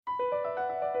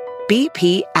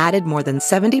BP added more than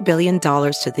 $70 billion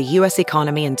to the U.S.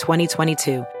 economy in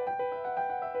 2022.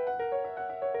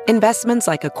 Investments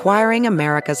like acquiring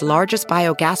America's largest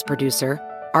biogas producer,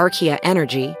 Archaea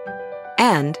Energy,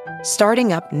 and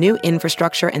starting up new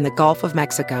infrastructure in the Gulf of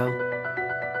Mexico.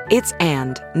 It's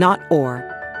and, not or.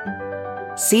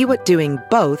 See what doing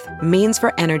both means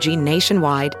for energy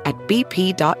nationwide at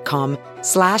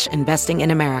bp.com/investing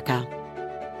in America.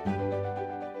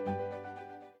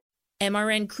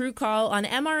 MRN Crew Call on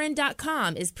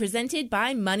MRN.com is presented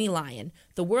by MoneyLion,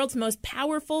 the world's most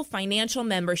powerful financial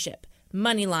membership.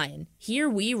 MoneyLion, here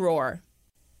we roar.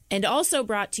 And also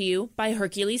brought to you by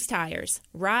Hercules Tires.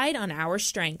 Ride on our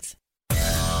strength.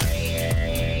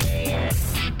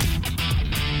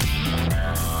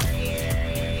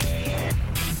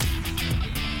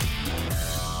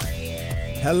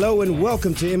 Hello and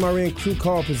welcome to MRN Crew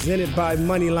Call presented by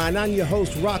Moneyline. I'm your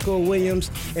host, Rocco Williams,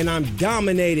 and I'm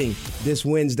dominating this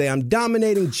Wednesday. I'm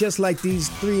dominating just like these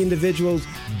three individuals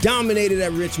dominated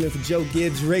at Richmond for Joe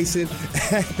Gibbs Racing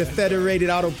at the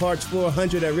Federated Auto Parts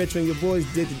 400 at Richmond. Your boys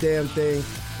did the damn thing.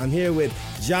 I'm here with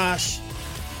Josh.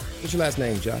 What's your last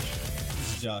name, Josh?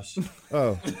 This is Josh.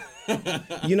 Oh.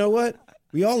 You know what?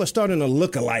 We all are starting to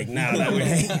look alike now that we're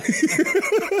hanging.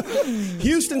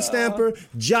 Houston Stamper,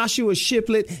 Joshua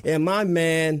Shiplett, and my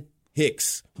man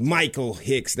Hicks, Michael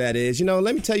Hicks, that is. You know,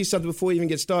 let me tell you something before we even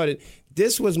get started.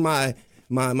 This was my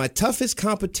toughest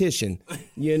competition,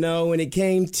 you know, when it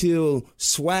came to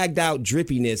swagged out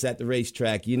drippiness at the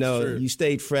racetrack. You know, You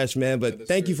stayed fresh, man, but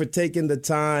thank you for taking the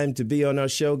time to be on our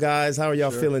show, guys. How are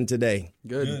y'all feeling today?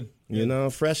 Good. You know,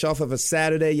 fresh off of a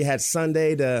Saturday, you had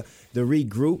Sunday to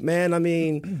regroup, man. I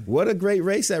mean, what a great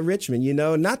race at Richmond, you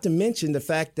know, not to mention the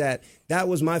fact that that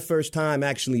was my first time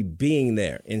actually being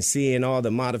there and seeing all the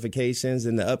modifications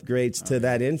and the upgrades to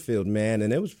that infield, man.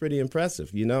 And it was pretty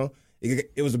impressive, you know.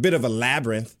 It was a bit of a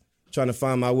labyrinth trying to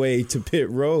find my way to pit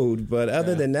road. But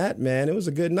other than that, man, it was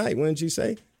a good night, wouldn't you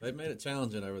say? They made it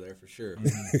challenging over there for sure.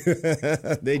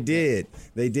 They did.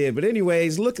 But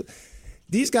anyways, look.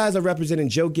 These guys are representing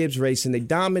Joe Gibbs Racing. They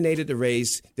dominated the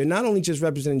race. They're not only just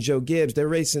representing Joe Gibbs, they're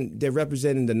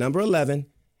representing the number 11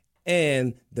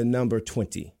 and the number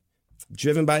 20.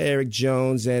 Driven by Eric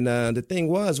Jones. And the thing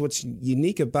was, what's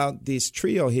unique about this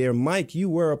trio here, Mike, you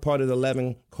were a part of the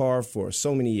 11 car for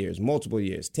so many years, multiple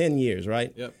years, 10 years,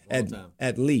 right? Yep, long time.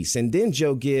 At least. And then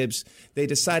Joe Gibbs, they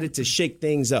decided to shake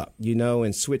things up, you know,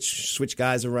 and switch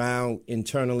guys around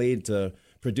internally to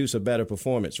produce a better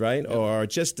performance, right? Yep. Or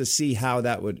just to see how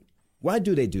that would. Why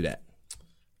do they do that?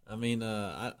 I mean,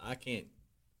 I can't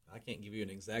give you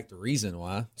an exact reason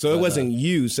why. So it wasn't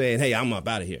you saying, "Hey, I'm up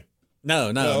out of here."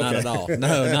 No, not at all.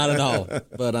 No, not at all.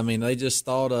 But I mean, they just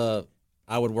thought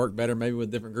I would work better maybe with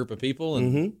a different group of people,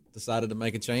 and decided to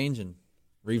make a change and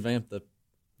revamp the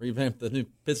new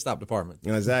pit stop department.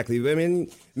 Exactly. I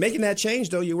mean, making that change,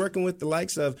 though, you're working with the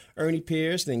likes of Ernie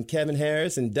Pierce and Kevin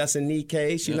Harris and Dustin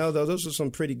Nikes. You know, those are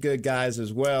some pretty good guys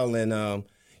as well. And,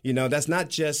 you know, that's not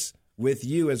just with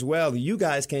you as well. You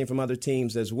guys came from other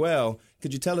teams as well.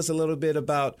 Could you tell us a little bit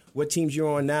about what teams you're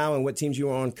on now and what teams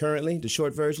you're on currently, the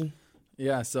short version?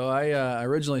 Yeah, so I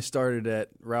originally started at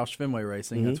Roush Fenway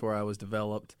Racing. That's where I was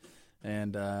developed.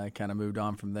 And I kind of moved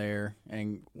on from there.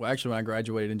 And actually, when I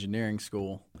graduated engineering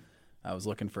school, I was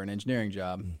looking for an engineering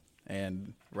job.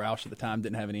 And Roush at the time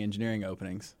didn't have any engineering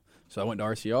openings. So I went to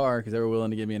RCR because they were willing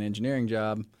to give me an engineering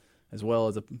job as well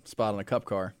as a spot on a cup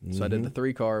car. So I did the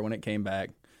 3 car when it came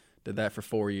back, did that for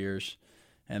 4 years,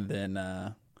 and then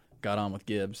got on with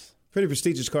Gibbs. Pretty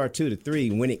prestigious car, too, the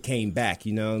 3, when it came back.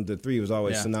 You know, the 3 was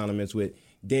always synonymous with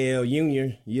Dale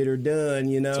Jr., you're done,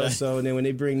 you know. So then when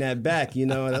they bring that back, you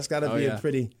know, that's got to be a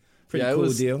pretty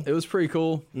cool deal. It was pretty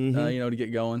cool, you know, to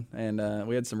get going. And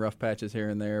we had some rough patches here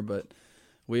and there, but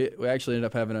we actually ended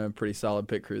up having a pretty solid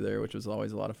pit crew there, which was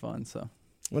always a lot of fun. So,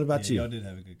 what about you? Y'all did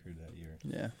have a good crew that year.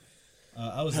 Yeah.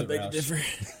 I was at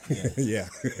Roush. Yeah.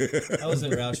 I was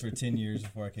at Roush for 10 years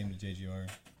before I came to JGR.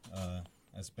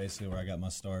 That's basically where I got my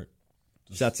start.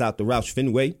 Shouts out to Roush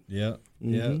Fenway. Yeah.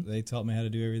 Yeah. They taught me how to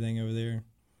do everything over there.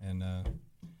 And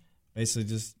basically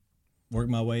just worked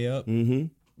my way up, you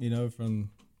know,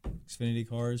 from Xfinity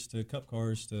cars to Cup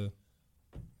cars to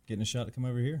getting a shot to come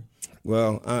over here.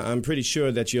 Well, I'm pretty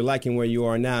sure that you're liking where you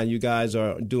are now. You guys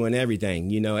are doing everything,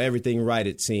 you know, everything right,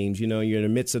 it seems. You know, you're in the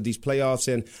midst of these playoffs.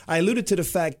 And I alluded to the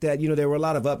fact that, you know, there were a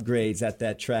lot of upgrades at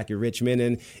that track at Richmond.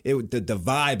 And the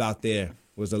vibe out there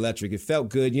was electric. It felt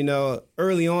good. You know,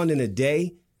 early on in the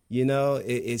day, you know,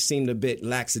 it seemed a bit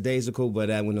lackadaisical, but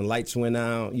when the lights went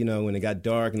out, you know, when it got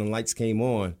dark and the lights came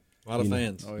on, A lot of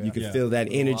fans. Oh, yeah. You can feel that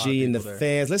energy in the there.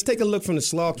 fans. Let's take a look from the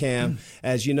slaw cam.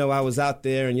 As you know, I was out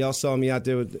there, and y'all saw me out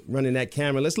there running that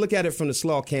camera. Let's look at it from the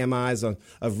slaw cam eyes of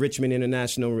Richmond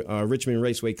International, Richmond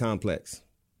Raceway Complex.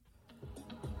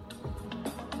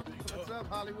 What's up,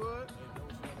 Hollywood?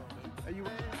 Are you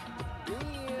in?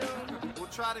 We'll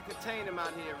try to contain him out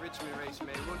here at Richmond Race, man.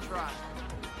 We'll try.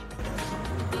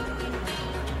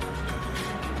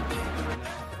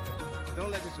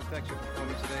 Don't let this affect your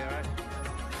performance today, all right?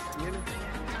 You hear me?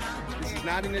 This is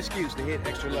not an excuse to hit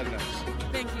extra lug nuts.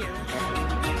 Thank you.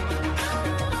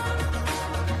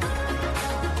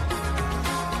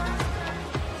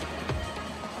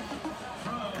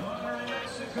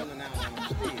 Balling out on him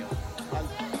still.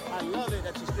 I love it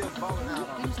that you're still balling out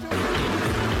on him.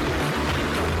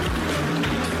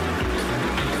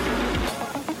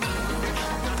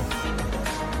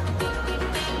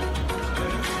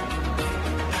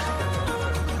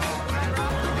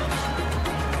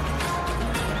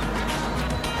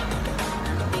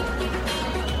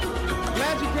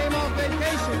 Glad you came off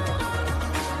vacation.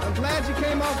 I'm glad you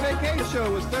came off vacation. The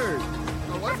show was third.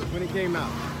 Oh, was it? When it came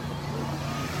out.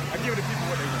 I give the people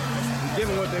what they want. You give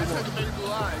them what they want. That's the baby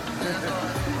blue eyes.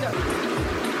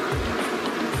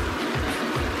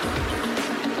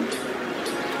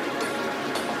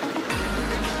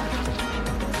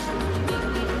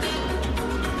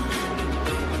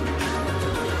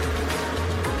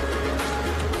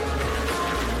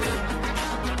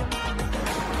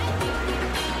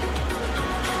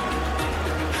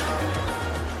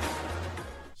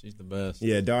 She's the best.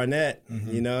 Yeah, Darnett,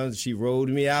 you know, she rode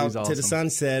me out She's to awesome. the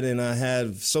sunset, and I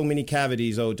have so many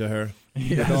cavities owed to her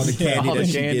Yes. with all the candy All the that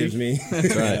she candy. gives me.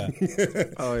 That's right.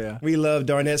 Oh, yeah. We love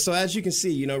Darnett. So as you can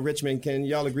see, you know, Richmond, can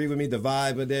y'all agree with me? The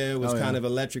vibe of there was Oh, yeah. kind of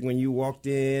electric when you walked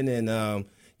in, and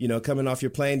you know, coming off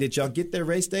your plane. Did y'all get their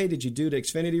race day? Did you do the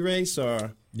Xfinity race,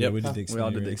 or? Yeah, we did the Xfinity We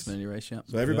all did the race. Xfinity race, yeah.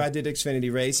 So everybody did the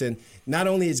Xfinity race, and not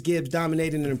only is Gibbs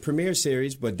dominating in the Premier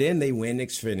Series, but then they win the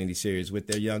Xfinity Series with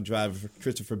their young driver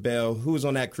Christopher Bell. Who was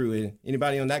on that crew?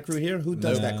 Anybody on that crew here? Who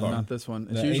does that car? Not this one.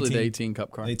 It's The usually the 18 18 Cup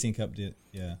car. 18 Cup did,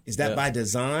 yeah. Is that by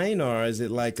design, or is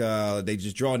it like they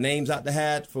just draw names out the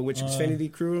hat for which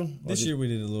Xfinity crew? This year we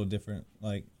did it a little different.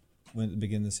 Like, when at the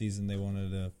beginning of the season, they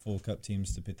wanted full Cup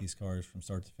teams to pit these cars from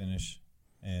start to finish.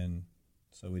 And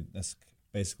so that's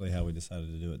basically how we decided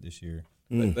to do it this year.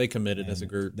 They committed as a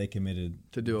group. They committed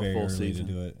To do a very full early season.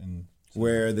 to do it. And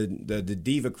Where the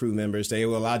Diva crew members, they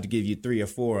were allowed to give you 3 or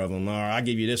 4 of them, or I'll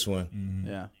give you this one.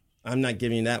 Yeah. I'm not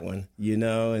giving you that one, you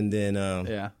know, and then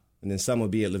Yeah. and then some will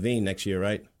be at Levine next year,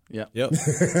 right? Yeah. Yep.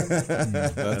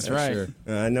 That's right. Sure.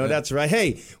 I know that's right.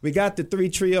 Hey, we got the 3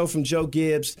 trio from Joe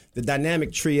Gibbs, the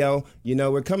dynamic trio. You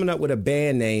know, we're coming up with a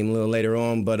band name a little later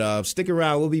on, but stick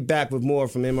around. We'll be back with more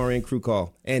from MRN Crew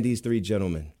Call and these 3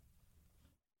 gentlemen.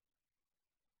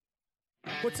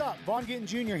 What's up? Vaughn Gittin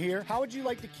Jr. here. How would you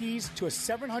like the keys to a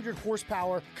 700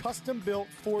 horsepower custom-built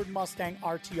Ford Mustang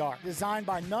RTR designed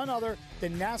by none other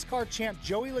than NASCAR champ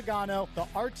Joey Logano, the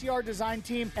RTR design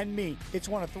team, and me? It's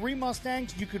one of 3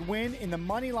 Mustangs you could win in the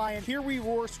Money Lion Here We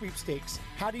Roar sweepstakes.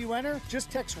 How do you enter?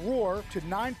 Just text ROAR to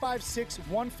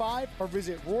 95615 or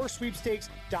visit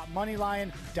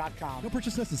roarsweepstakes.moneylion.com. No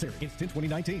purchase necessary. Instant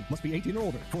 2019. Must be 18 or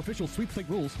older. For official sweepstake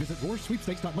rules, visit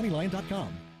roarsweepstakes.moneylion.com.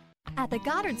 At the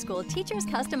Goddard School, teachers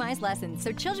customize lessons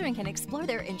so children can explore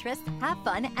their interests, have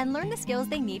fun, and learn the skills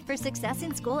they need for success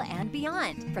in school and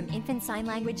beyond. From infant sign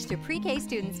language to pre-K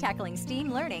students tackling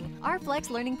STEAM learning, our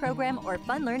Flex Learning Program or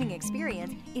Fun Learning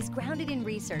Experience is grounded in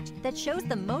research that shows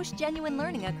the most genuine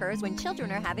learning occurs when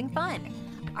children are having fun.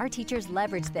 Our teachers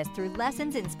leverage this through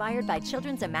lessons inspired by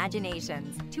children's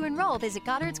imaginations. To enroll, visit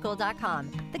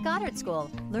GoddardSchool.com. The Goddard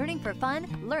School, learning for fun,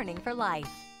 learning for life.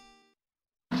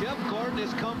 Jeff Gordon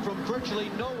has come from virtually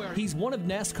nowhere. He's one of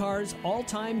NASCAR's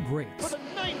all-time greats. For the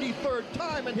 93rd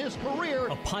time in his career.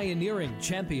 A pioneering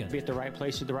champion. Be at the right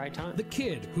place at the right time. The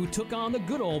kid who took on the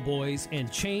good old boys and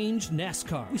changed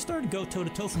NASCAR. We started to go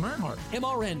toe-to-toe from Earnhardt.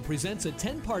 MRN presents a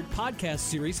 10-part podcast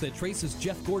series that traces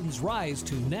Jeff Gordon's rise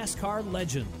to NASCAR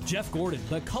legend. Jeff Gordon,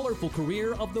 the colorful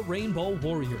career of the Rainbow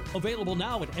Warrior. Available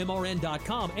now at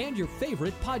MRN.com and your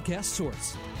favorite podcast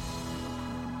source.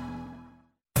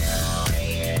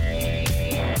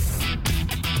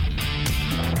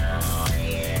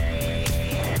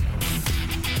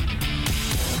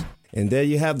 And there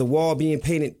you have the wall being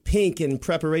painted pink in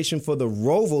preparation for the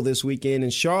Roval this weekend in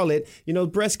Charlotte. You know,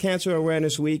 Breast Cancer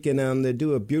Awareness Week, and they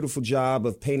do a beautiful job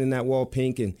of painting that wall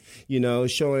pink and, you know,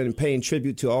 showing and paying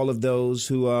tribute to all of those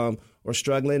who are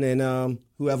struggling and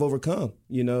who have overcome,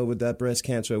 you know, with that breast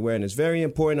cancer awareness. Very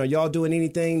important. Are y'all doing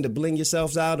anything to bling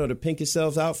yourselves out or to pink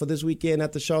yourselves out for this weekend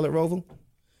at the Charlotte Roval?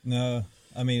 No,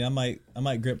 I mean, I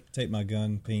might grip tape my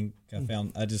gun pink.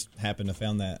 I just happened to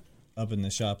found that up in the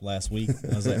shop last week.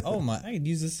 I was like, I could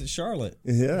use this at Charlotte.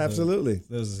 Yeah, absolutely.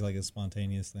 So this is like a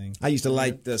spontaneous thing. I used to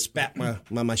like to spap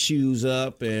my shoes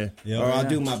up, or I'll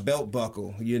do my belt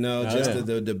buckle,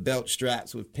 the belt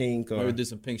straps with pink. Or we do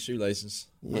some pink shoelaces.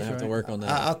 I have to work on that.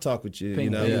 I'll talk with you.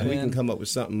 Pink, we can come up with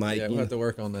something, Mike. Yeah, we'll have to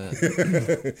work on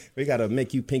that. We got to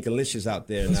make you pinkalicious out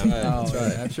there now. That's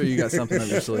right. I'm sure you got something up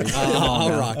your sleeve.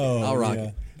 I'll rock it. I'll rock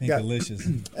it.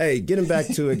 Pinkalicious. Hey, getting back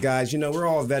to it, guys. We're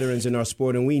all veterans in our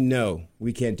sport, and we know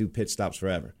we can't do pit stops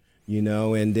forever.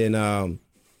 And then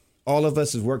all of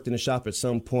us has worked in the shop at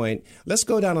some point. Let's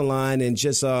go down the line and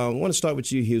just want to start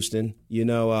with you, Houston.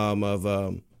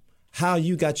 How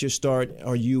you got your start.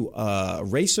 Are you a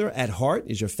racer at heart?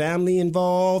 Is your family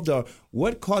involved, or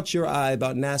what caught your eye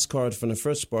about NASCAR from the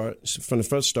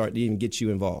first start to even get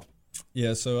you involved?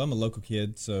 Yeah, so I'm a local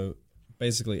kid, so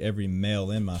basically every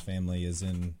male in my family is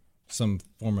in some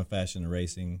form of fashion of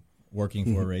racing,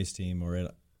 working for a race team, or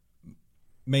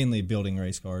mainly building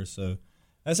race cars. So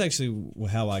that's actually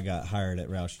how I got hired at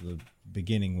Roush at the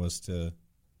beginning, was to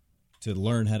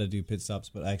learn how to do pit stops,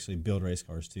 but actually build race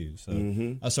cars too.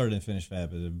 So I started in Finish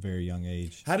Fab at a very young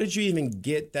age. How did you even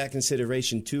get that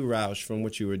consideration to Roush from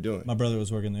what you were doing? My brother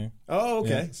was working there. Oh, okay.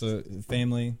 Yeah, so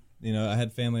family, I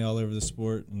had family all over the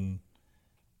sport, and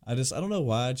I don't know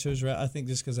why I chose Roush. I think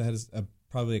just because I had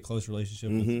probably a close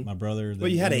relationship with my brother. Well,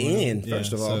 you had an in,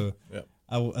 first of all. So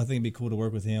I think it'd be cool to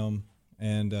work with him.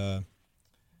 And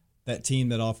that team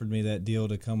that offered me that deal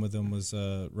to come with them was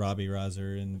Robbie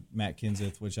Reiser and Matt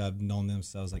Kenseth, which I've known them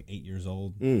since I was like 8 years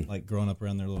old, like growing up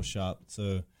around their little shop.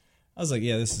 So I was like,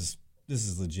 yeah, this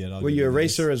is legit. Were you a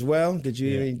racer as well? Did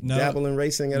you dabble in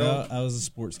racing at all? No, I was a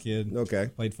sports kid. Okay.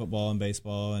 Played football and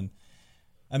baseball. And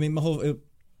I mean, my whole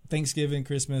Thanksgiving,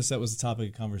 Christmas, that was the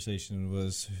topic of conversation,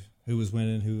 was who was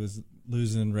winning, who was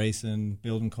losing, racing,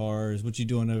 building cars, what you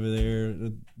doing over there,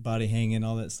 the body hanging,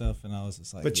 all that stuff. And I was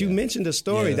just like, but you mentioned a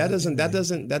story that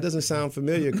doesn't sound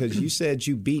familiar, because you said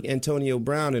you beat Antonio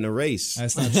Brown in a race.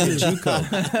 That's not true.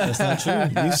 That's not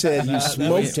true. You said you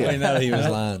smoked him. We know he was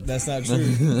lying. That's not true.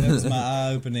 That was my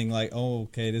eye opening. Like,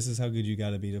 okay, this is how good you got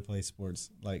to be to play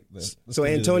sports like this. So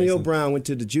Antonio Brown went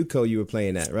to the JUCO you were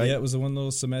playing at, right? Yeah, it was a one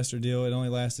little semester deal. It only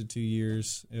lasted 2 year.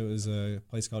 It was a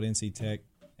place called NC Tech,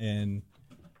 and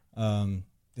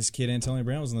this kid Antonio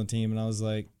Brown was on the team, and I was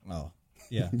like, oh,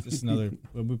 yeah, just another.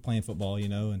 We're playing football,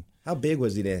 and how big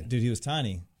was he then? Dude, he was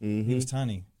tiny. He was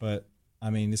tiny, but I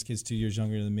mean, this kid's 2 years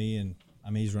younger than me, and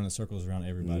I mean, he's running circles around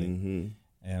everybody. And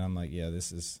I'm like, yeah,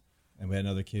 this is. And we had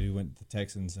another kid who went to the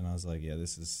Texans, and I was like, yeah,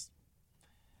 this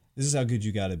is how good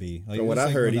you got to be. Like, from what I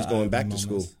heard, he's going back to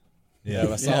school.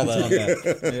 Yeah, I saw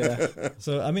that. Yeah.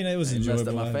 So I mean, it was enjoyable.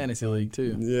 Messed up my fantasy league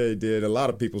too. Yeah, he did. A lot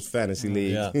of people's fantasy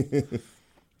league. Yeah.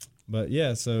 But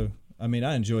yeah, so I mean,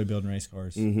 I enjoy building race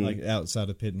cars, like outside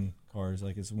of pitting cars.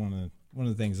 Like, it's one of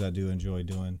the things I do enjoy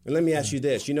doing. And let me ask you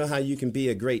this: you know how you can be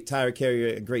a great tire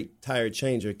carrier, a great tire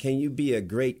changer? Can you be a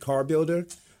great car builder?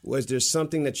 Was there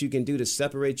something that you can do to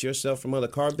separate yourself from other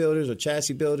car builders or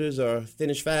chassis builders or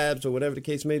finish fabs or whatever the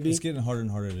case may be? It's getting harder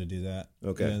and harder to do that.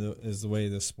 Okay. As the way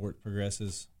the sport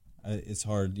progresses, it's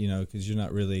hard, because you're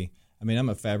not really. I mean, I'm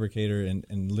a fabricator,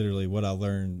 and literally what I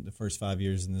learned the first 5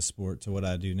 years in this sport to what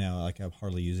I do now, like, I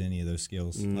hardly use any of those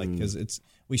skills. Like, because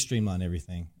we streamline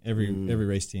everything. Every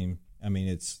race team. I mean,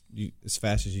 it's as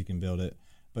fast as you can build it,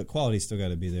 but quality's still got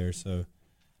to be there. So,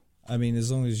 I mean,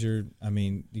 as long as you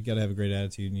got to have a great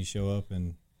attitude, and you show up,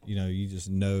 and you just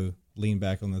lean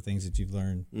back on the things that you've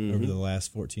learned over the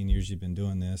last 14 years you've been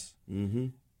doing this.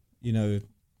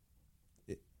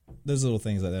 Those little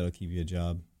things like that will keep you a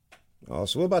job. Oh,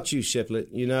 so what about you, Shiplet?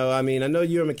 I mean, I know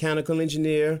you're a mechanical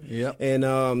engineer. Yep.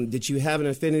 And did you have an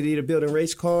affinity to building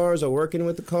race cars or working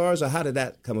with the cars, or how did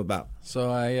that come about? So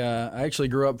I actually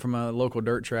grew up from a local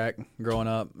dirt track growing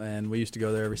up, and we used to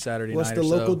go there every Saturday What's night the or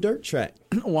so. local dirt track?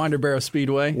 Winder Barrow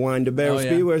Speedway. Winder Barrow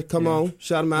Speedway. Come on,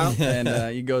 shout them out.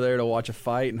 And you go there to watch a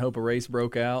fight and hope a race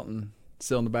broke out, and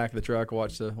sit in the back of the truck,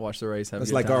 watch the race.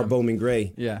 That's like our Bowman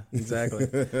Gray. Yeah, exactly.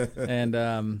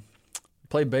 And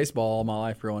played baseball all my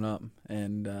life growing up,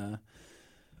 and always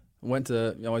went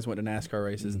to NASCAR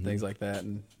races and things like that,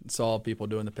 and saw people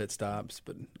doing the pit stops.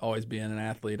 But always being an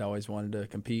athlete, I always wanted to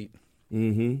compete.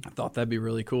 I thought that'd be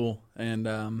really cool. And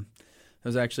there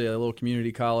was actually a little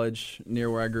community college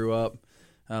near where I grew up,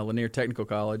 Lanier Technical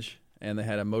College, and they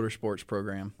had a motorsports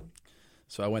program.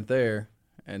 So I went there,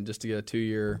 and just to get a 2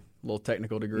 year little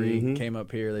technical degree, came up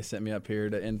here. They sent me up here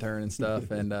to intern and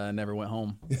stuff, and never went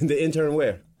home. The intern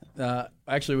where?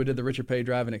 Actually, we did the Richard Pay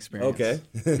driving experience. Okay.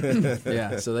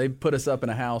 Yeah, so they put us up in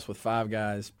a house with 5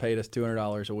 guys, paid us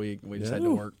 $200 a week, and we just had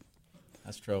to work.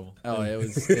 That's trouble. Oh, it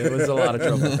was a lot of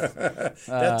trouble.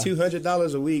 That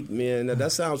 $200 a week, man.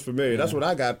 That sounds familiar. That's what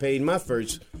I got paid my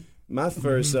first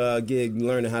gig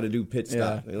learning how to do pit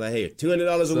stop. Yeah. They're like, hey,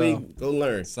 $200 a week, go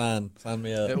learn. Sign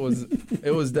me up. It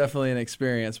was definitely an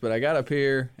experience, but I got up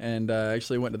here and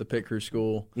actually went to the pit crew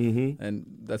school, and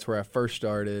that's where I first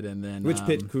started. And then Which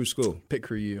pit crew school? Pit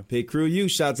Crew U. Pit Crew U.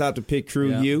 Shouts out to Pit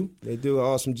Crew U. They do an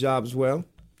awesome job as well.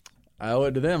 I owe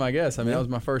it to them, I guess. I mean, that was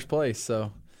my first place.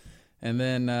 So, and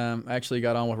then I actually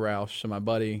got on with Roush. So my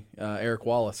buddy Eric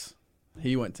Wallace.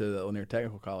 He went to the Lanier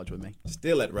Technical College with me.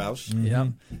 Still at Roush. Yeah.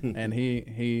 And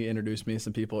he introduced me to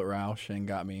some people at Roush and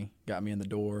got me in the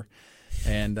door.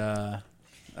 And so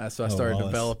I started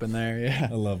developing there. Yeah.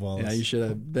 I love Wallace. Yeah, you should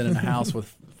have been in a house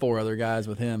with 4 other guys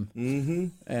with him. Mm-hmm.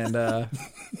 And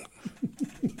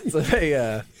so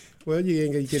they well,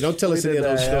 you don't tell us any of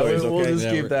those stories, We'll just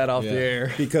keep that off the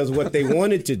air. Because what they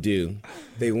wanted to do,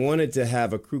 they wanted to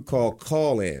have a crew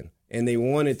call in. And they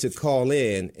wanted to call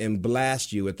in and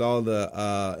blast you with all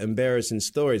the embarrassing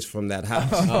stories from that house.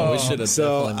 Oh, we should have.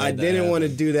 So I didn't want to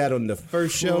do that on the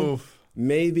first show. Oof.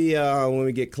 Maybe when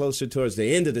we get closer towards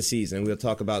the end of the season, we'll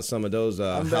talk about some of those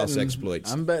house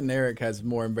exploits. I'm betting Eric has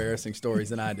more embarrassing stories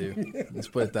than I do. Let's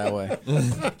put it that way.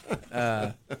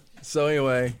 So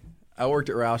anyway, I worked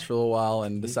at Roush for a little while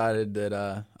and decided that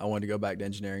I wanted to go back to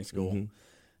engineering school.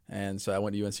 Mm-hmm. And so I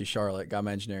went to UNC Charlotte, got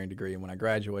my engineering degree, and when I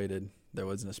graduated, there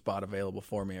wasn't a spot available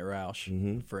for me at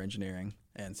Roush for engineering.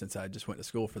 And since I just went to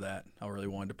school for that, I really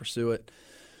wanted to pursue it.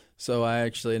 So I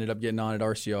actually ended up getting on at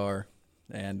RCR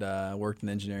and worked in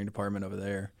the engineering department over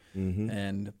there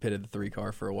and pitted the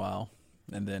 3-car for a while,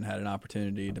 and then had an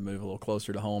opportunity to move a little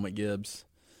closer to home at Gibbs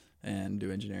and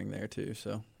do engineering there too.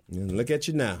 So and look at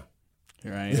you now.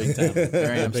 Here I am. Big time.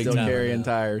 Here I am still carrying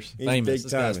tires. Famous. Big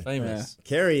This time. guy's famous. Yeah.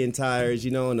 Carrying tires,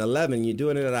 in 11, you're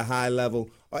doing it at a high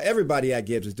level. Everybody at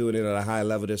Gibbs is doing it at a high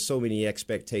level. There's so many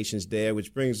expectations there,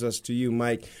 which brings us to you,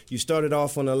 Mike. You started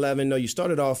off on 11. No, you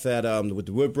started off at with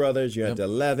the Wood Brothers. You're at the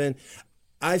 11.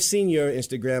 I've seen your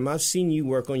Instagram. I've seen you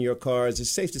work on your cars.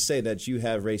 It's safe to say that you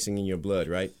have racing in your blood,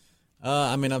 right?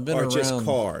 I mean, I've been or around. Just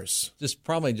cars?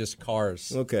 Probably just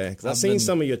cars. Okay, because I've seen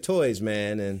some of your toys,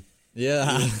 man. And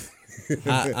yeah.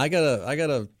 I got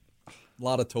a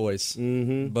lot of toys,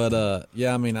 but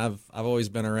yeah, I mean, I've always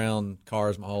been around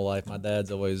cars my whole life. My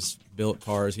dad's always built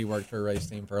cars. He worked for a race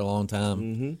team for a long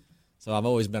time, so I've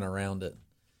always been around it.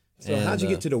 So how'd you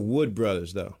get to the Wood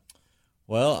Brothers, though?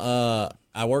 Well,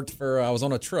 I was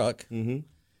on a truck,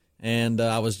 and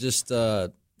I was just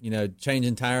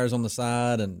changing tires on the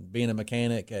side and being a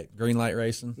mechanic at Greenlight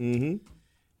Racing,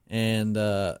 and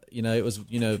it was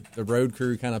the road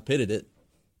crew kind of pitted it.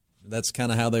 That's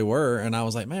kind of how they were, and I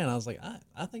was like,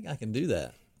 I think I can do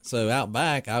that. So out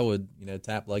back, I would,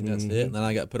 tap lug nuts hit, and then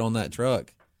I got put on that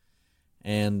truck,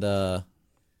 and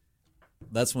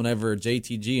that's whenever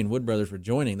JTG and Wood Brothers were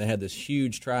joining. They had this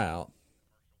huge tryout,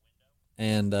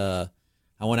 and I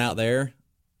went out there,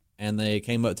 and they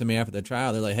came up to me after the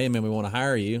tryout. They're like, "Hey, man, we want to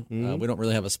hire you. We don't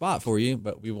really have a spot for you,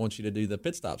 but we want you to do the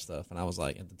pit stop stuff." And I was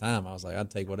like, at the time,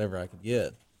 I'd take whatever I could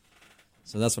get.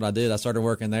 So that's what I did. I started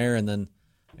working there, and then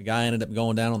a guy ended up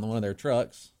going down on one of their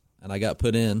trucks, and I got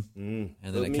put in. And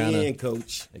then it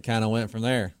kind of went from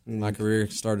there. My career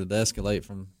started to escalate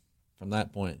from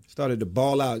that point. Started to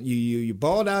ball out. You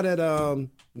balled out at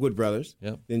Wood Brothers.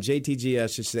 Yep. Then JTG, I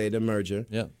should say, the merger.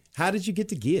 Yep. How did you get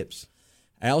to Gibbs?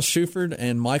 Al Schuford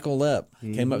and Michael Lepp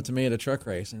came up to me at a truck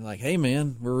race and like, "Hey,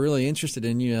 man, we're really interested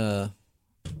in you.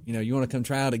 You want to come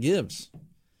try out at Gibbs?"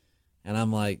 And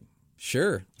I'm like,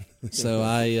 "Sure." So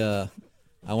I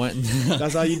went and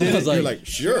that's how you did it? You're like,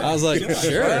 sure. I was like,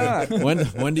 sure.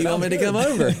 When do you want me to come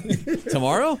over?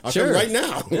 Tomorrow? I'll sure. come right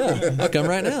now. Yeah, I'll come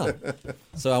right now.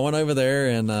 So I went over there,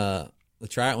 and the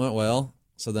tryout went well.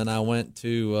 So then I went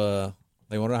to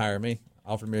they wanted to hire me,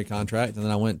 offered me a contract, and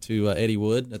then I went to Eddie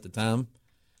Wood at the time,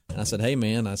 and I said, "Hey,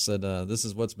 man," I said, "this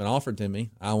is what's been offered to me.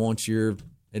 I want your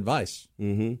advice.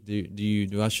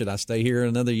 Should I stay here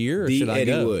another year or should I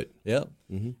go?" Eddie Wood. Yep.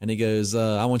 And he goes,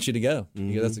 "I want you to go.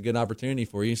 He goes, that's a good opportunity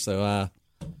for you." So I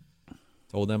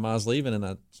told them I was leaving, and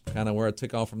that's kind of where I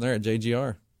took off from there at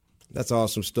JGR. That's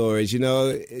awesome stories.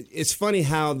 It's funny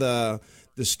how the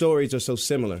stories are so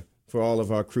similar for all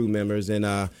of our crew members.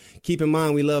 And keep in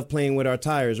mind, we love playing with our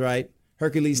tires, right?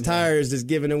 Hercules Tires is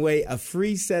giving away a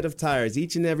free set of tires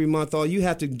each and every month. All you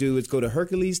have to do is go to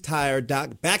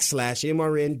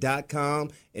HerculesTire.com/MRN.com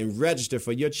and register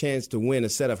for your chance to win a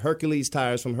set of Hercules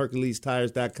tires from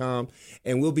HerculesTires.com.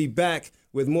 And we'll be back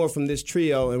with more from this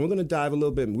trio, and we're going to delve a little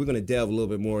bit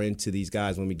more into these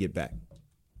guys when we get back.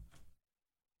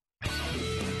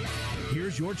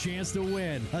 Here's your chance to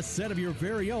win a set of your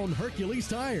very own Hercules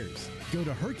tires. Go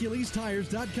to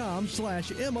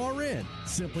HerculesTires.com/MRN.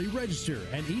 Simply register,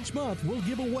 and each month we'll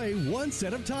give away one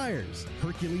set of tires.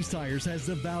 Hercules Tires has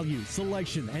the value,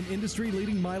 selection, and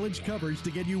industry-leading mileage coverage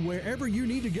to get you wherever you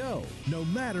need to go, no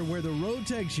matter where the road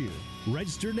takes you.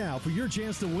 Register now for your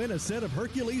chance to win a set of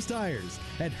Hercules tires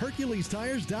at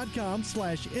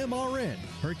HerculesTires.com/MRN.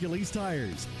 Hercules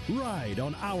Tires. Ride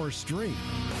on our street.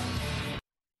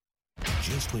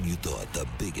 Just when you thought the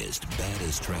biggest,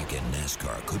 baddest track in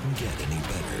NASCAR couldn't get any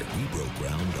better, we broke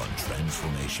ground on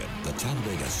Transformation, the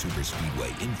Talladega Superspeedway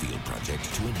infield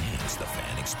project to enhance the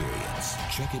fan experience.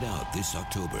 Check it out this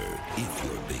October, if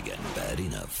you're big and bad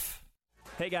enough.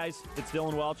 Hey guys, it's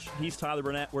Dylan Welch. He's Tyler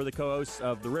Burnett. We're the co-hosts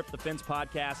of the Rip the Fence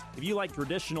podcast. If you like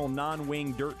traditional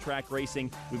non-wing dirt track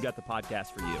racing, we've got the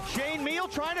podcast for you. Shane Meal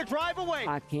trying to drive away.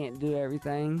 I can't do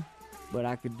everything, but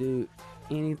I could do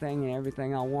anything and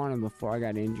everything I wanted before I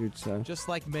got injured. So just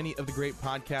like many of the great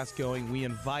podcasts going, we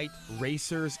invite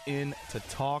racers in to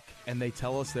talk, and they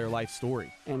tell us their life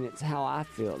story. And it's how I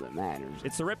feel that matters.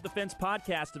 It's the Rip the Fence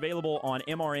podcast, available on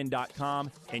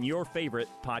MRN.com and your favorite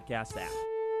podcast app.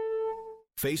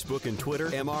 Facebook and Twitter,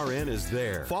 MRN is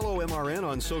there. Follow MRN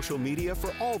on social media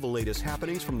for all the latest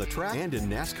happenings from the track and in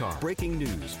NASCAR. Breaking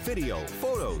news, video,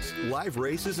 photos, live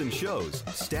races and shows,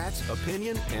 stats,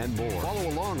 opinion, and more. Follow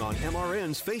along on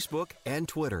MRN's Facebook and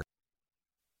Twitter.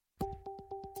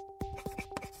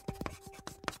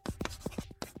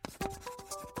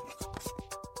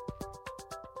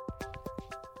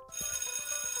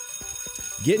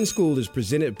 Getting Schooled is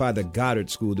presented by the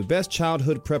Goddard School, the best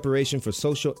childhood preparation for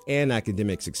social and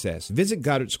academic success. Visit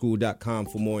GoddardSchool.com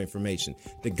for more information.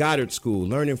 The Goddard School,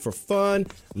 learning for fun,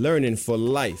 learning for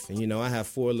life. And, you know, I have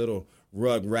 4 little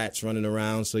rug rats running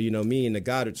around. So, you know, me and the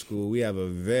Goddard School, we have a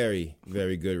very,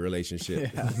 very good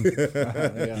relationship. Yeah.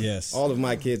 Yes. All of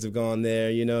my kids have gone there.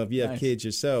 You know, if you have kids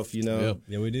yourself, you know. Yep.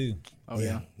 Yeah, we do. Oh,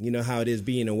 yeah. You know how it is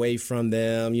being away from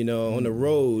them, you know, on the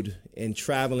road and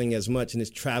traveling as much in this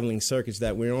traveling circuits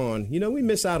that we're on. You know, we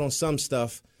miss out on some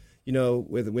stuff, you know,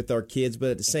 with our kids.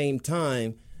 But at the same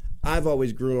time, I've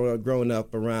always grown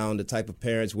up around the type of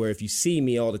parents where if you see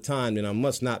me all the time, then I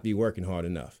must not be working hard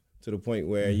enough, to the point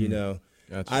where, you know,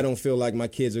 Gotcha. I don't feel like my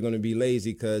kids are going to be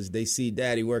lazy because they see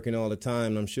daddy working all the time.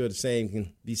 And I'm sure the same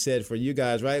can be said for you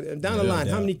guys, right? Down the line,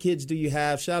 how many kids do you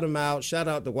have? Shout them out. Shout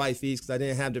out the wifeys because I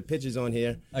didn't have their pictures on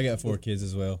here. I got 4 kids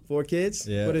as well. 4 kids?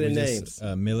 Yeah. What are their names?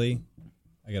 Millie.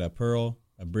 I got a Pearl,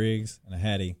 a Briggs, and a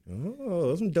Hattie. Oh,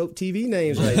 those some dope TV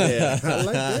names right there. I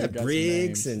like that.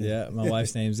 Briggs. And yeah, my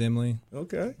wife's name's Emily.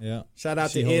 Okay. Yeah. Shout out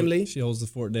to Emily. She holds the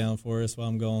fort down for us while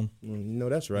I'm gone. No,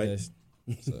 that's right. Yeah,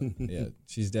 so, yeah,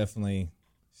 she's definitely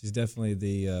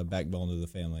the backbone of the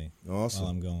family. Awesome.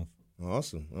 While I'm gone.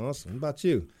 Awesome. What about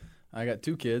you? I got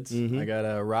 2 kids. I got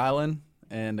a Rylan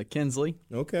and a Kinsley.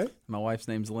 Okay. My wife's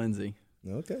name's Lindsay.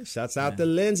 Okay. Shouts out to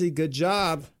Lindsay. Good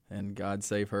job. And God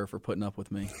save her for putting up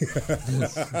with me.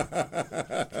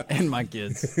 And my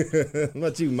kids. What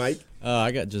about you, Mike?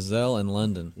 I got Giselle and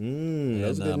London.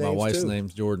 Those are good names my wife's too.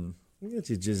 name's Jordan. Look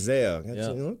at you, Giselle.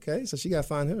 Okay, so she got to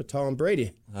find her a Tom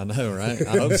Brady. I know, right?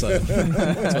 I hope so.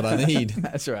 That's what I need.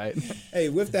 That's right. Hey,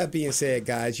 with that being said,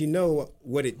 guys, you know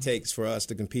what it takes for us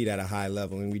to compete at a high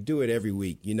level, and we do it every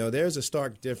week. You know, there's a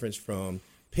stark difference from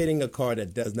pitting a car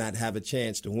that does not have a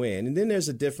chance to win. And then there's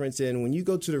a difference in when you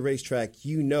go to the racetrack,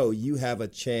 you know you have a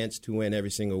chance to win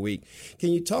every single week.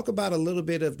 Can you talk about a little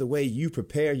bit of the way you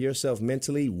prepare yourself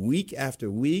mentally week after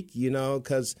week, you know,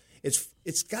 because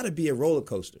it's got to be a roller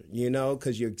coaster, you know,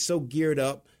 because you're so geared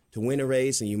up to win a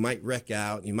race and you might wreck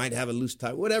out, you might have a loose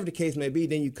tire, whatever the case may be,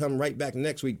 then you come right back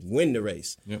next week, win the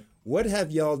race. Yep. What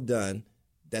have y'all done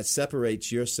that separates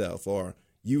yourself, or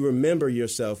you remember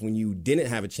yourself when you didn't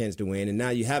have a chance to win and now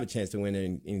you have a chance to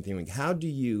win anything? How do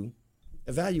you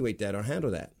evaluate that or handle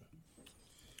that?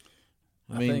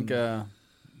 I think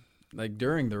like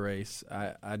during the race,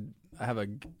 I have a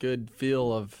good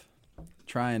feel of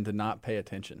trying to not pay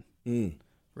attention,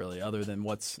 really, other than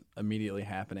what's immediately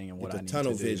happening and what I need to do.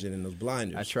 Tunnel vision and those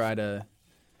blinders. I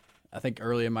think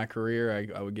early in my career,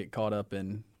 I would get caught up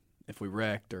in if we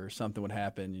wrecked or something would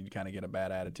happen, you'd kind of get a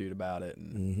bad attitude about it,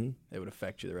 and it would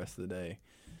affect you the rest of the day.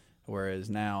 Whereas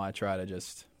now I try to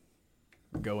just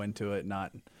go into it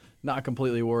not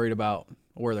completely worried about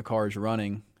where the car's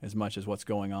running as much as what's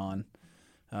going on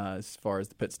as far as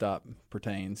the pit stop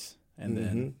pertains, and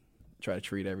then try to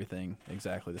treat everything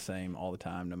exactly the same all the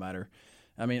time, no matter.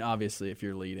 I mean, obviously, if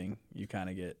you're leading, you kind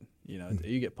of get,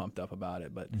 you get pumped up about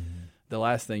it. But the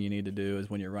last thing you need to do is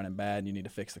when you're running bad and you need to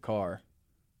fix the car,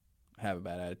 have a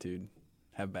bad attitude,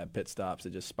 have bad pit stops.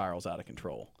 It just spirals out of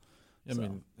control. I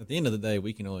mean, at the end of the day,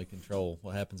 we can only control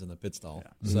what happens in the pit stall.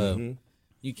 So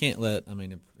you can't let. I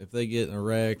mean, if they get in a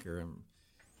wreck or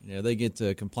they get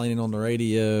to complaining on the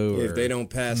radio, if they don't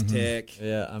pass tech.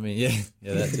 Yeah, I mean,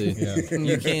 that too.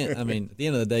 You can't. I mean, at the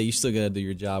end of the day, you still got to do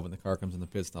your job when the car comes in the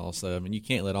pit stall. So I mean, you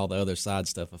can't let all the other side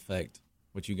stuff affect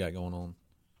what you got going on.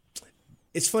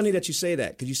 It's funny that you say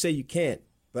that because you say you can't,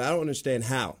 but I don't understand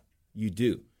how you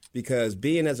do. Because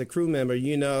being as a crew member,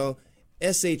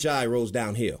 SHI rolls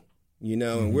downhill,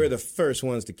 and we're the first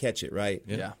ones to catch it, right?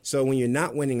 Yeah. So when you're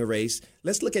not winning a race,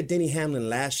 let's look at Denny Hamlin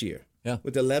last year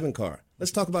with the 11 car.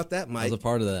 Let's talk about that, Mike. I was a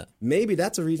part of that. Maybe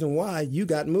that's a reason why you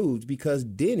got moved because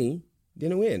Denny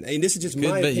didn't win. I mean, this is just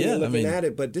my opinion looking at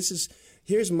it, but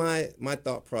here's my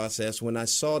thought process when I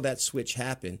saw that switch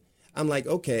happen. I'm like,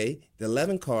 okay, the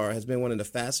 11 car has been one of the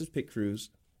fastest pit crews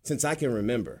since I can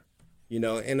remember,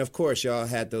 and of course y'all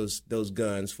had those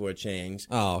guns for a change,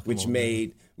 which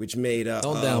made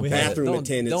bathroom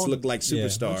attendants look like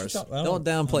superstars. Don't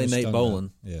downplay Nate Bolin.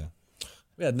 Yeah.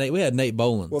 We had Nate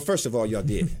Bolin. Well, first of all, y'all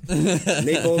did.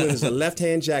 Nate Bolin is a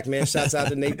left-hand jack, man. Shouts out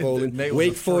to Nate Bolin.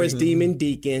 Wake Forest Demon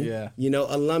Deacon,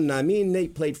 alumni. Me and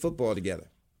Nate played football together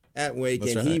at Wake,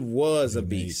 and he was a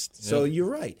beast. So you're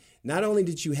right. Not only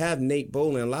did you have Nate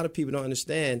Bolin, a lot of people don't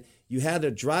understand, you had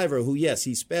a driver who, yes,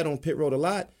 he sped on pit road a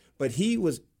lot, but he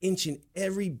was inching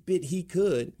every bit he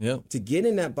could to get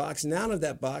in that box and out of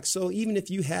that box. So even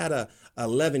if you had a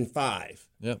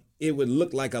 11.5, it would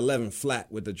look like 11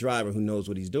 flat with the driver who knows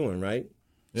what he's doing, right?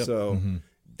 Yep. So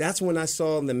that's when I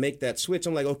saw them make that switch.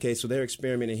 I'm like, okay, so they're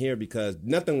experimenting here because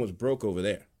nothing was broke over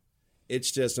there. It's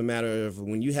just a matter of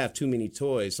when you have too many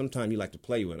toys, sometimes you like to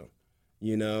play with them.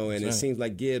 And it seems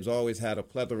like Gibbs always had a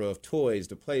plethora of toys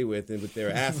to play with and with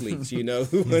their athletes,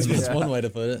 That's one way to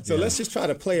put it. So let's just try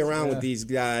to play around with these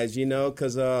guys,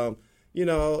 because,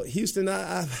 Houston,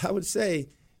 I would say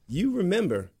you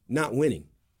remember not winning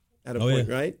at a point,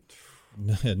 right?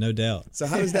 No doubt. So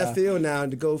how does that feel now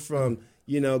to go from,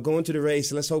 going to the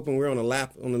race, let's hope we're on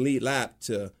the lead lap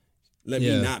to let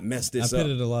me not mess this up. I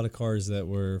pitted a lot of cars that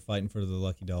were fighting for the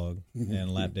lucky dog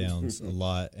and lap downs a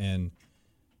lot. And,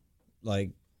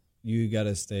 you got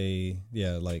to stay,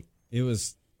 you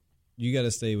got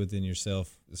to stay within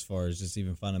yourself as far as just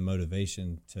even finding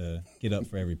motivation to get up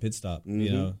for every pit stop,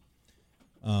 But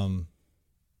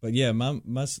yeah,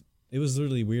 it was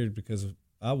really weird because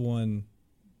I won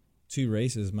 2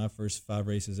 races, my first 5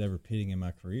 races ever pitting in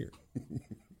my career.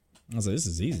 I was like, this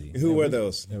is easy. Who were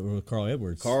those? They were Carl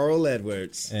Edwards.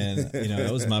 And,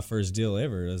 that was my first deal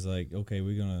ever. I was like, okay,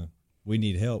 we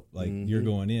need help. You're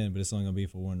going in, but it's only going to be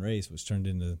for 1 race, which turned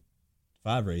into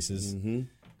 5 races. And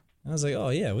I was like, oh,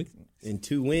 yeah. In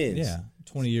 2 wins. Yeah.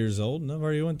 20 years old, and I've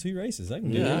already won 2 races. I can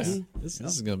do this. This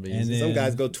is going to be easy. Some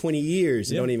guys go 20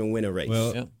 years and don't even win a race.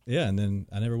 Well, and then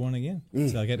I never won again.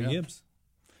 So I got to Gibbs.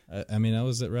 I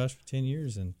was at Roush for 10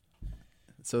 years, and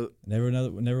so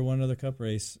never won another Cup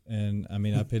race. And, I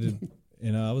pitted,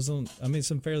 I was on,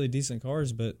 some fairly decent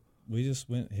cars, but we just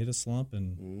hit a slump,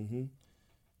 and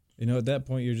at that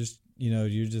point, you're just, I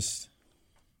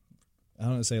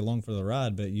don't want to say along for the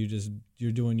ride, but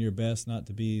you're doing your best not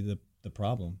to be the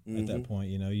problem at that point.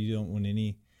 You don't want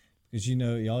any, because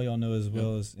y'all know as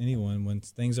well as anyone, when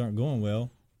things aren't going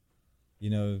well,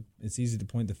 it's easy to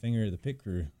point the finger at the pit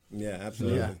crew. Yeah,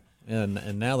 absolutely. Yeah.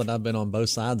 And now that I've been on both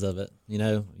sides of it,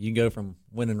 you go from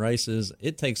winning races,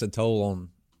 it takes a toll on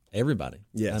everybody.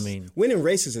 Yes. Winning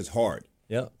races is hard.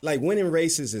 Yeah. Winning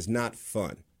races is not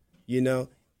fun.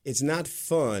 It's not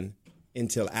fun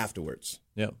until afterwards.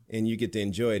 Yep. And you get to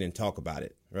enjoy it and talk about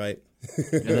it, right?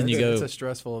 And then you go. It's a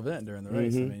stressful event during the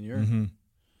race. You're. And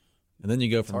then you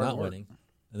go from not winning,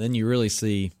 and then you really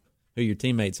see who your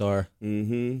teammates are.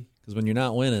 Because when you're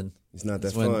not winning, it's not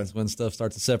that fun. It's when stuff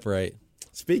starts to separate.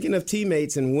 Speaking of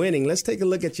teammates and winning, let's take a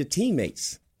look at your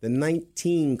teammates. The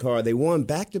 19 car, they won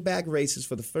back-to-back races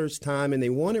for the first time, and they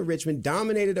won at Richmond,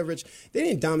 dominated at Richmond. They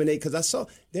didn't dominate because I saw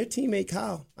their teammate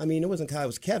Kyle. It wasn't Kyle, it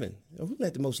was Kevin. Who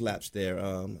led the most laps there?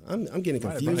 I'm getting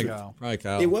confused. Probably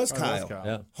Kyle. It was Kyle.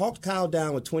 Yeah. Hawked Kyle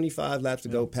down with 25 laps to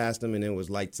go past him, and it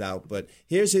was lights out. But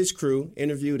here's his crew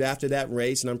interviewed after that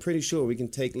race, and I'm pretty sure we can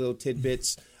take little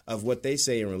tidbits of what they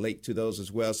say and relate to those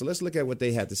as well. So let's look at what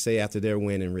they had to say after their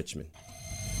win in Richmond.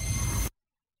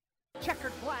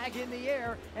 Checkered flag in the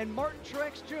air, and Martin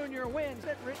Truex Jr. wins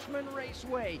at Richmond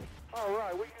Raceway. All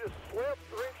right, we just swept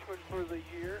Richmond for the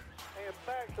year, and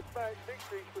back-to-back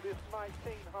victories for this 19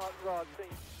 hot rod team.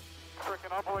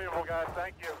 Freaking unbelievable, guys.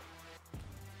 Thank you.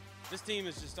 This team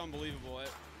is just unbelievable.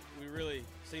 We really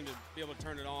seem to be able to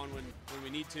turn it on when we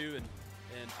need to, and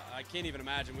I can't even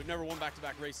imagine. We've never won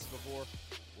back-to-back races before.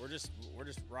 We're just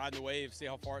riding the wave, see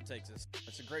how far it takes us.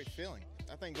 It's a great feeling.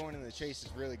 I think going into the chase is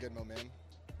really good momentum.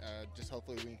 Just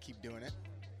hopefully we can keep doing it.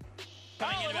 The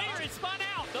leader is spun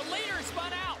out. The leader is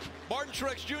spun out. Martin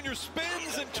Truex Jr.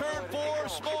 spins in turn 4,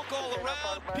 smoke all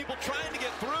around, people trying to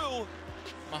get through.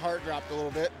 My heart dropped a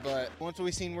little bit, but once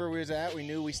we seen where we was at, we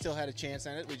knew we still had a chance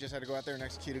at it. We just had to go out there and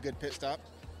execute a good pit stop.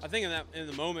 I think in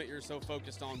the moment you're so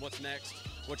focused on what's next,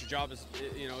 what your job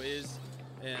is,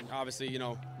 and obviously,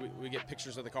 we get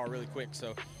pictures of the car really quick.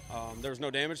 So there was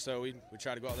no damage, so we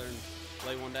tried to go out there and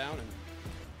lay one down,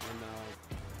 and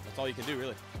that's all you can do,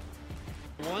 really.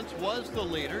 Once was the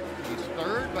leader. He's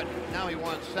third, but now he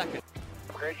wants second.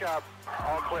 Great job.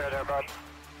 All clear there, bud.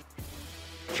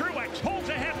 Truex holds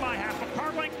ahead by half a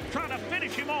car length, trying to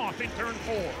finish him off in turn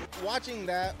 4. Watching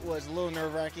that was a little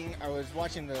nerve-wracking. I was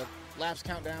watching the laps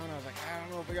count down. I was like, I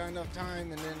don't know if we got enough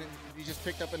time. And then he just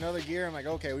picked up another gear. I'm like,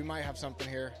 okay, we might have something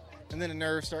here. And then the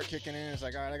nerves start kicking in. It's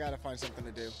like, all right, I got to find something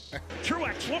to do.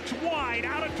 Truex looks wide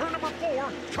out of turn number 4,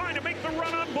 trying to make the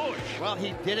run on Busch. Well,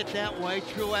 he did it that way.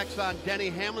 Truex on Denny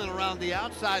Hamlin around the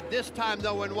outside. This time,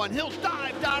 though, in one, he'll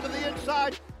dive down to the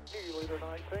inside. Leader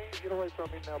 19, get away from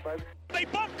me now, baby. They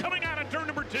both coming out of turn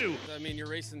number 2. I mean, you're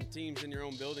racing teams in your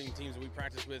own building, teams that we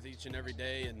practice with each and every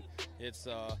day, and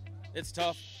it's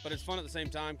tough, but it's fun at the same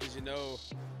time because you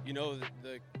know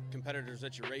the competitors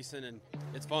that you're racing, and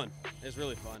it's fun. It's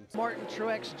really fun. Martin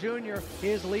Truex Jr.,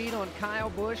 his lead on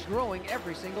Kyle Busch growing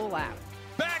every single lap.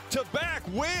 Back-to-back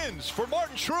wins for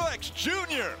Martin Truex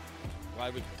Jr.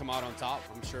 Glad we could come out on top.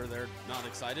 I'm sure they're not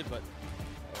excited, but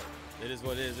it is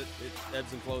what it is. It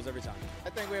ebbs and flows every time.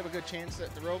 I think we have a good chance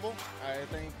at the Roval. I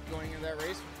think going into that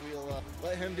race, we'll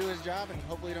let him do his job and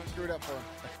hopefully don't screw it up for him.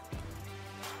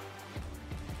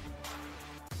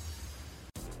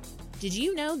 Did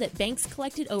you know that banks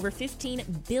collected over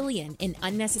 $15 billion in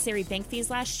unnecessary bank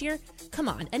fees last year? Come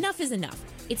on, enough is enough.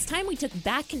 It's time we took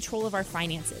back control of our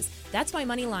finances. That's why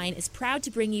MoneyLion is proud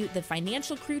to bring you the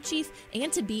Financial Crew Chief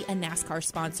and to be a NASCAR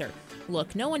sponsor.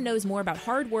 Look, no one knows more about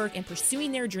hard work and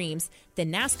pursuing their dreams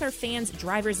than NASCAR fans,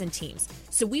 drivers, and teams.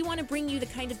 So we want to bring you the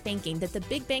kind of banking that the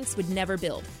big banks would never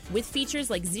build, with features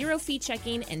like zero-fee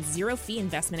checking and zero-fee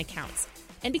investment accounts.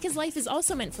 And because life is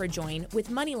also meant for a join, with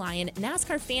MoneyLion,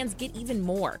 NASCAR fans get even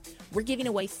more. We're giving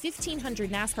away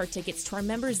 1,500 NASCAR tickets to our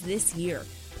members this year.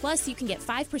 Plus, you can get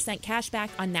 5% cash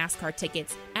back on NASCAR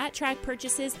tickets, at-track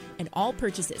purchases, and all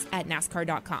purchases at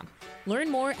NASCAR.com. Learn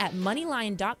more at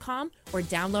MoneyLion.com or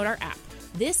download our app.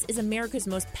 This is America's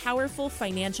most powerful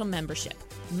financial membership.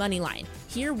 MoneyLion.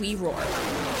 Here we roar.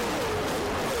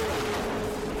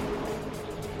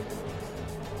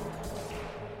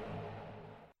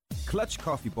 Clutch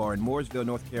Coffee Bar in Mooresville,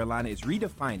 North Carolina is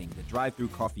redefining the drive-thru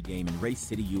coffee game in Race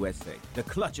City, USA. The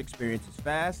Clutch experience is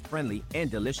fast, friendly, and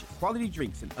delicious. Quality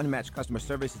drinks and unmatched customer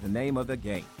service is the name of the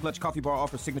game. Clutch Coffee Bar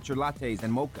offers signature lattes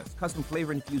and mochas, custom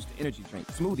flavor-infused energy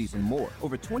drinks, smoothies, and more.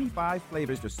 Over 25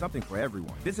 flavors, there's something for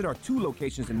everyone. Visit our 2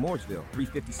 locations in Mooresville,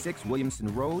 356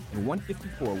 Williamson Road and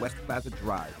 154 West Plaza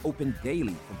Drive. Open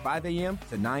daily from 5 a.m.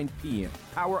 to 9 p.m.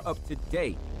 Power up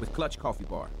today with Clutch Coffee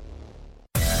Bar.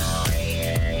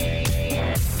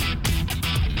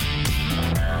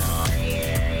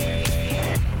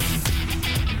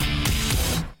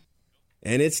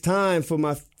 And it's time for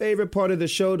my favorite part of the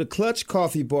show, the Clutch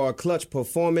Coffee Bar Clutch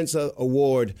Performance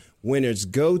Award winners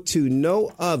go to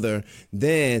no other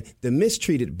than the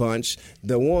mistreated bunch,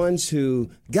 the ones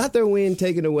who got their win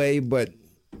taken away, but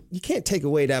you can't take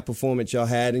away that performance y'all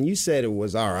had. And you said it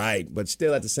was all right, but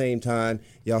still at the same time,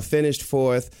 y'all finished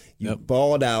 4th. You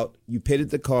balled out. You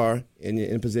pitted the car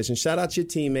in position. Shout out to your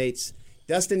teammates.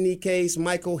 Dustin Nikes,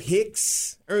 Michael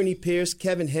Hicks, Ernie Pierce,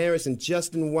 Kevin Harris, and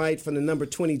Justin White from the number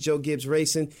 20 Joe Gibbs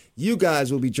Racing. You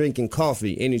guys will be drinking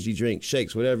coffee, energy drink,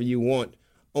 shakes, whatever you want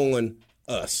on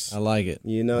us. I like it.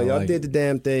 You know, y'all did the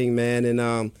damn thing, man.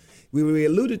 And we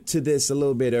alluded to this a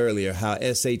little bit earlier, how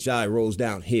SHI rolls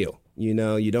downhill. You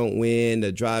know, you don't win.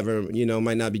 The driver,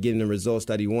 might not be getting the results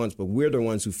that he wants, but we're the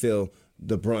ones who feel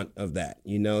the brunt of that,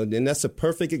 And that's a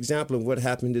perfect example of what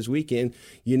happened this weekend.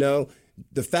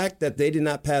 The fact that they did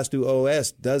not pass through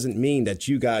OS doesn't mean that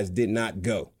you guys did not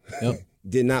go,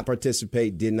 did not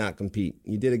participate, did not compete.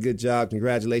 You did a good job.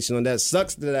 Congratulations on that.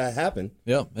 Sucks that happened.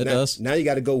 Yeah, it does. Now you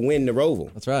got to go win the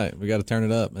Roval. That's right. We got to turn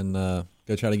it up and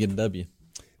go try to get a W.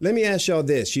 Let me ask y'all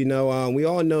this. We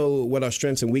all know what our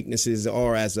strengths and weaknesses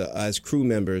are as crew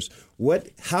members.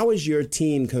 How is your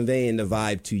team conveying the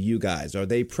vibe to you guys? Are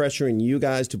they pressuring you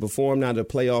guys to perform now that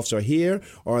the playoffs are here,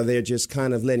 or are they just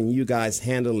kind of letting you guys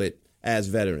handle it as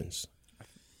veterans?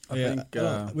 I think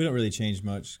we don't really change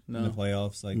much in the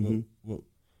playoffs. Like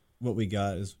what we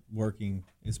got is working.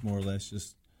 It's more or less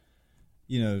just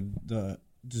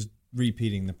just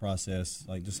repeating the process,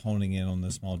 like just honing in on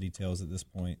the small details at this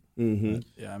point.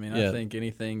 Yeah, I mean, I think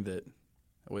anything that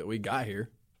we got here,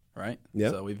 right? Yeah.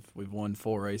 So we've won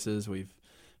 4 races. We've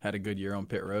had a good year on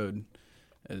pit road.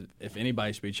 If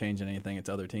anybody should be changing anything, it's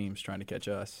other teams trying to catch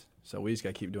us. So we just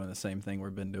got to keep doing the same thing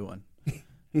we've been doing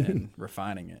and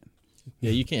refining it.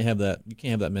 Yeah, you can't have that. You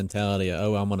can't have that mentality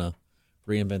of, I'm gonna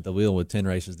reinvent the wheel with 10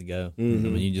 races to go. I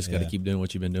mean, you just got to keep doing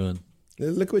what you've been doing.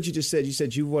 Look what you just said. You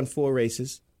said you've won 4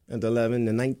 races under 11.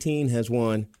 The 19 has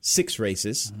won 6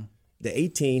 races. The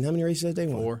 18, how many races have they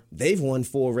won? 4. They've won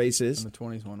 4 races. And the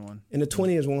 20's won 1. And the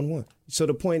 20 has won 1. So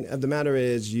the point of the matter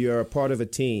is you're a part of a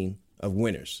team of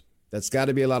winners. That's got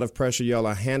to be a lot of pressure. Y'all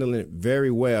are handling it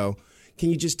very well. Can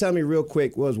you just tell me real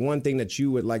quick, what was one thing that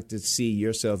you would like to see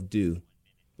yourself do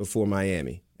before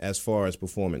Miami as far as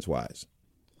performance-wise?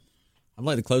 I'd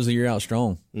like to close the year out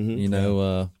strong.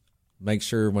 Make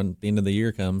sure when the end of the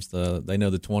year comes, they know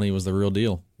the 20 was the real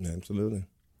deal. Absolutely.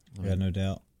 Yeah, no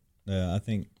doubt. I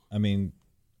think,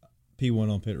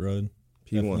 P1 on pit road.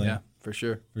 P1. Definitely. Yeah, for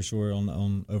sure. For sure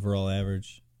on overall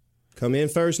average. Come in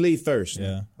first, leave first.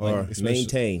 Yeah. Or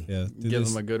maintain. Yeah. Give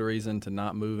them a good reason to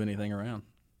not move anything around.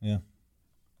 Yeah.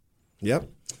 Yep.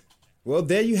 Well,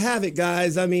 there you have it,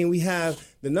 guys. I mean, we have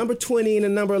the number 20 and the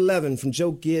number 11 from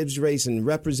Joe Gibbs Racing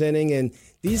representing, and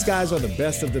these guys are the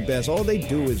best of the best. All they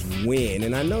do is win.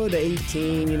 And I know the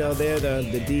 18, they're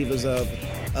the divas of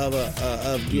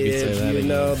Gibbs,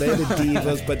 they're the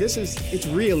divas, but it's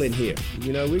real in here.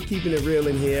 We're keeping it real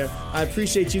in here. I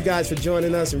appreciate you guys for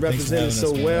joining us and representing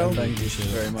so well. Thank you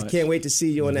very much. I can't wait to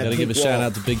see you on that. Got to give a shout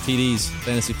out to Big TD's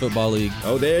Fantasy Football League.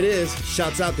 Oh, there it is.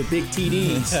 Shouts out to Big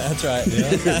TD's. That's right.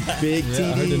 Big TD's.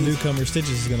 I heard the newcomer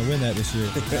Stitches is going to win that this year.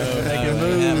 Make a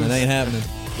move. It ain't happening.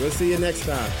 We'll see you next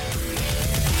time.